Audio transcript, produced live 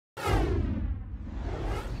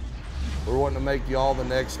We're wanting to make you all the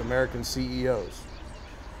next American CEOs.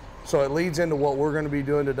 So it leads into what we're going to be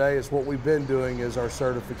doing today. Is what we've been doing is our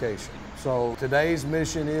certification. So today's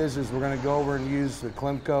mission is we're going to go over and use the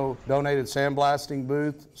Clemco donated sandblasting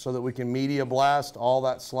booth so that we can media blast all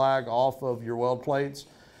that slag off of your weld plates.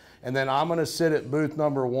 And then I'm going to sit at booth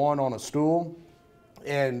number 1 on a stool,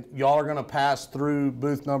 and y'all are going to pass through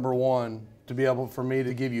booth number 1 to be able for me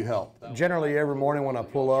to give you help. Generally every morning when I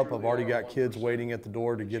pull up, I've already got kids waiting at the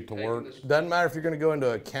door to get to work. Doesn't matter if you're going to go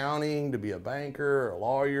into accounting, to be a banker, or a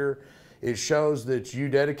lawyer. It shows that you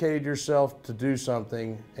dedicated yourself to do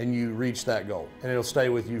something and you reach that goal, and it'll stay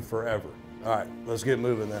with you forever. All right, let's get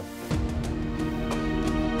moving then.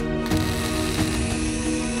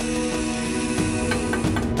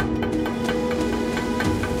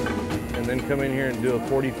 And then come in here and do a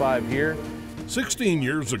 45 here. 16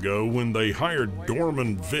 years ago, when they hired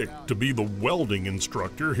Dorman Vick to be the welding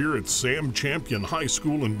instructor here at Sam Champion High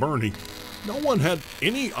School in Boerne, no one had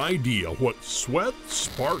any idea what sweat,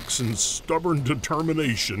 sparks, and stubborn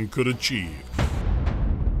determination could achieve.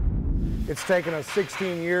 It's taken us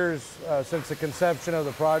 16 years since the conception of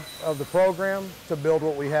the program to build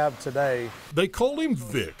what we have today. They call him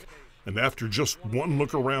Vick. And after just one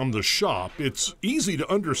look around the shop, it's easy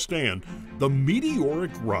to understand the meteoric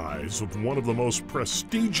rise of one of the most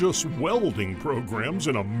prestigious welding programs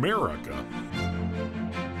in America.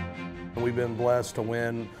 We've been blessed to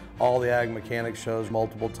win all the ag mechanics shows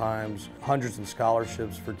multiple times, hundreds of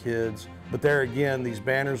scholarships for kids. But there again, these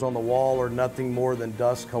banners on the wall are nothing more than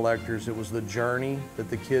dust collectors. It was the journey that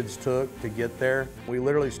the kids took to get there. We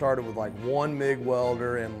literally started with like one MIG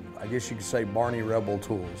welder and I guess you could say Barney Rebel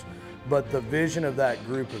tools. But the vision of that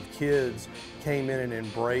group of kids came in and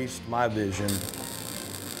embraced my vision.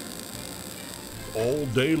 All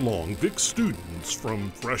day long, Vick students, from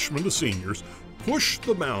freshmen to seniors, pushed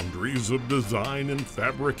the boundaries of design and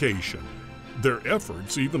fabrication. Their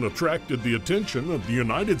efforts even attracted the attention of the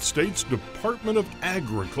United States Department of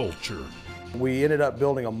Agriculture. We ended up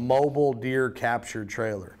building a mobile deer capture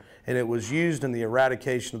trailer, and it was used in the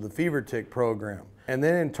eradication of the fever tick program. And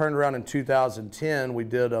then turned around in 2010, we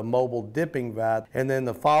did a mobile dipping vat, and then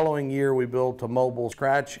the following year we built a mobile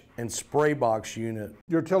scratch and spray box unit.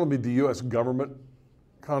 You're telling me the U.S. government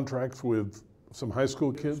contracts with some high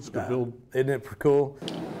school kids to build? Isn't it cool?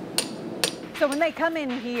 So when they come in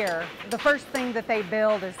here, the first thing that they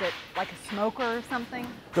build, is it like a smoker or something?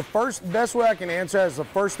 The best way I can answer is the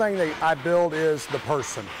first thing that I build is the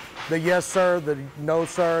person. The yes sir, the no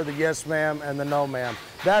sir, the yes ma'am, and the no ma'am.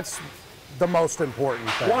 That's the most important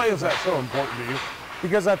thing. Why is that so important to you?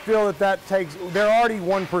 Because I feel that they're already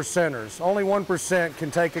 1%ers. Only 1% can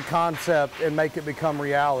take a concept and make it become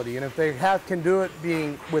reality. And if they can do it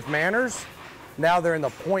being with manners, now they're in the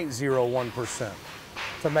 0.01%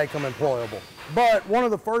 to make them employable. But one of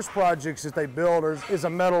the first projects that they build is a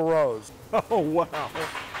metal rose. Oh, wow.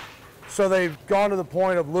 So they've gone to the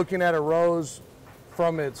point of looking at a rose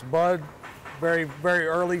from its bud, very, very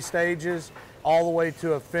early stages, all the way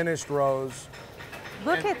to a finished rose.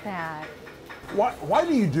 Look at that. Why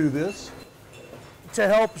do you do this? To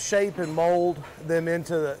help shape and mold them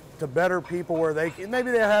into better people where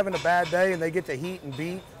maybe they're having a bad day and they get to heat and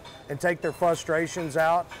beat and take their frustrations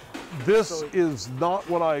out. This is not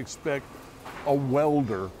what I expect a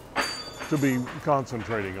welder to be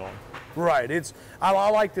concentrating on. Right. I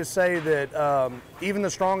like to say that even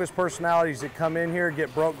the strongest personalities that come in here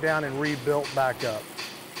get broke down and rebuilt back up.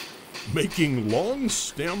 Making long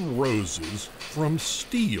stem roses from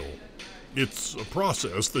steel. It's a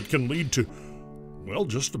process that can lead to, well,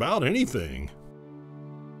 just about anything.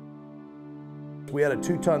 We had a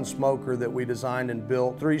 2-ton smoker that we designed and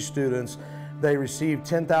built. 3 students. They received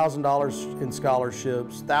 $10,000 in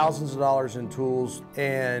scholarships, thousands of dollars in tools,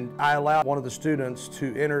 and I allowed one of the students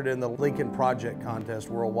to enter it in the Lincoln Project contest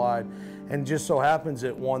worldwide, and just so happens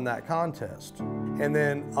it won that contest. And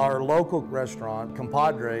then our local restaurant,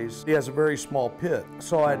 Compadres, he has a very small pit.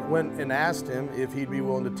 So I went and asked him if he'd be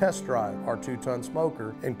willing to test drive our 2-ton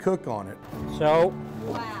smoker and cook on it. So,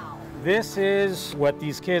 wow. This is what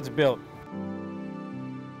these kids built.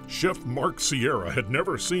 Chef Mark Sierra had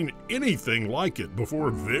never seen anything like it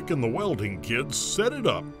before Vick and the welding kids set it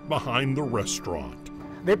up behind the restaurant.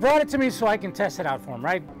 They brought it to me so I can test it out for them,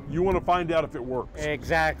 right? You want to find out if it works.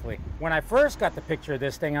 Exactly. When I first got the picture of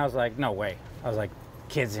this thing, I was like, no way. I was like,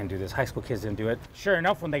 kids didn't do this. High school kids didn't do it. Sure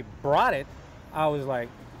enough, when they brought it, I was like,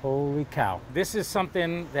 holy cow. This is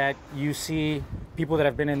something that you see people that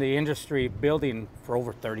have been in the industry building for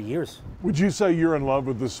over 30 years. Would you say you're in love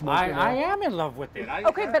with this smoker? I am in love with it.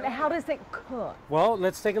 Okay, but how does it cook? Well,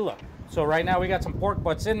 let's take a look. So right now we got some pork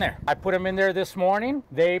butts in there. I put them in there this morning.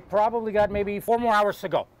 They probably got maybe 4 more hours to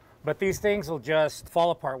go. But these things will just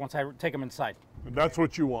fall apart once I take them inside. And that's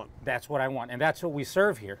what you want. That's what I want, and that's what we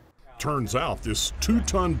serve here. Turns out this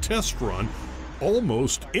 2-ton test run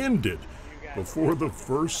almost ended before the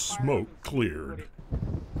first smoke cleared.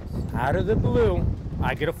 Out of the blue,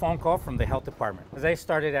 I get a phone call from the health department. They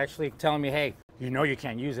started actually telling me, hey, you know you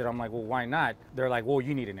can't use it. I'm like, well, why not? They're like, well,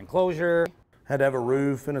 you need an enclosure. Had to have a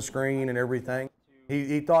roof and a screen and everything.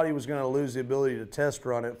 He thought he was going to lose the ability to test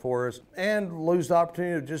run it for us and lose the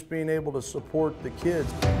opportunity of just being able to support the kids.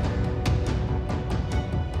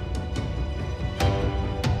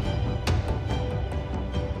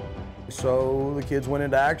 So the kids went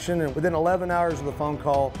into action, and within 11 hours of the phone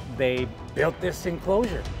call, They built this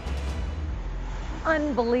enclosure.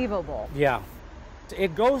 Unbelievable. Yeah.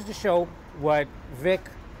 It goes to show what Vic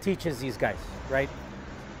teaches these guys, right?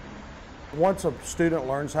 once a student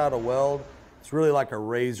learns how to weld, it's really like a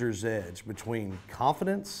razor's edge between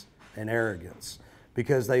confidence and arrogance,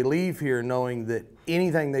 because they leave here knowing that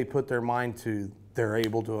anything they put their mind to, they're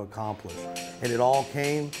able to accomplish. And it all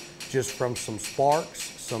came just from some sparks,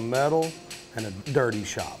 some metal, and a dirty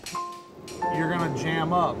shop. You're gonna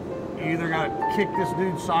jam up. You either gotta kick this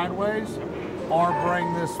dude sideways or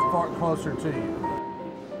bring this part closer to you.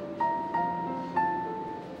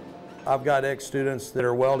 I've got ex-students that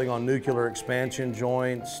are welding on nuclear expansion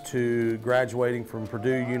joints to graduating from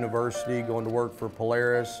Purdue University, going to work for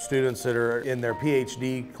Polaris, students that are in their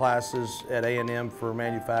PhD classes at A&M for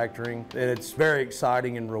manufacturing. And it's very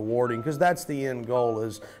exciting and rewarding, because that's the end goal,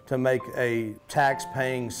 is to make a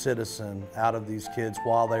tax-paying citizen out of these kids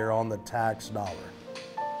while they are on the tax dollar.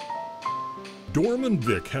 Dorman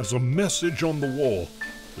Vick has a message on the wall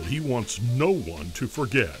that he wants no one to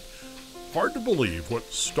forget. Hard to believe what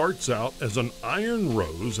starts out as an iron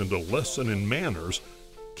rose and a lesson in manners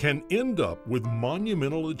can end up with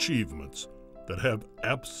monumental achievements that have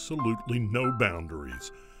absolutely no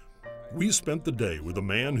boundaries. We spent the day with a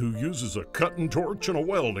man who uses a cutting torch and a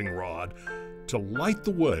welding rod to light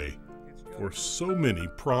the way for so many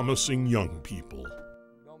promising young people.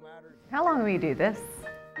 How long will you do this?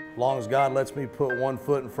 As long as God lets me put one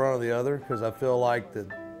foot in front of the other, because I feel like that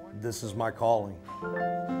this is my calling.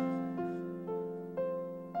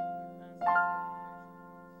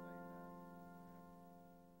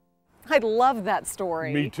 I love that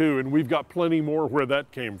story. Me too, and we've got plenty more where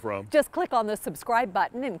that came from. Just click on the subscribe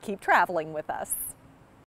button and keep traveling with us.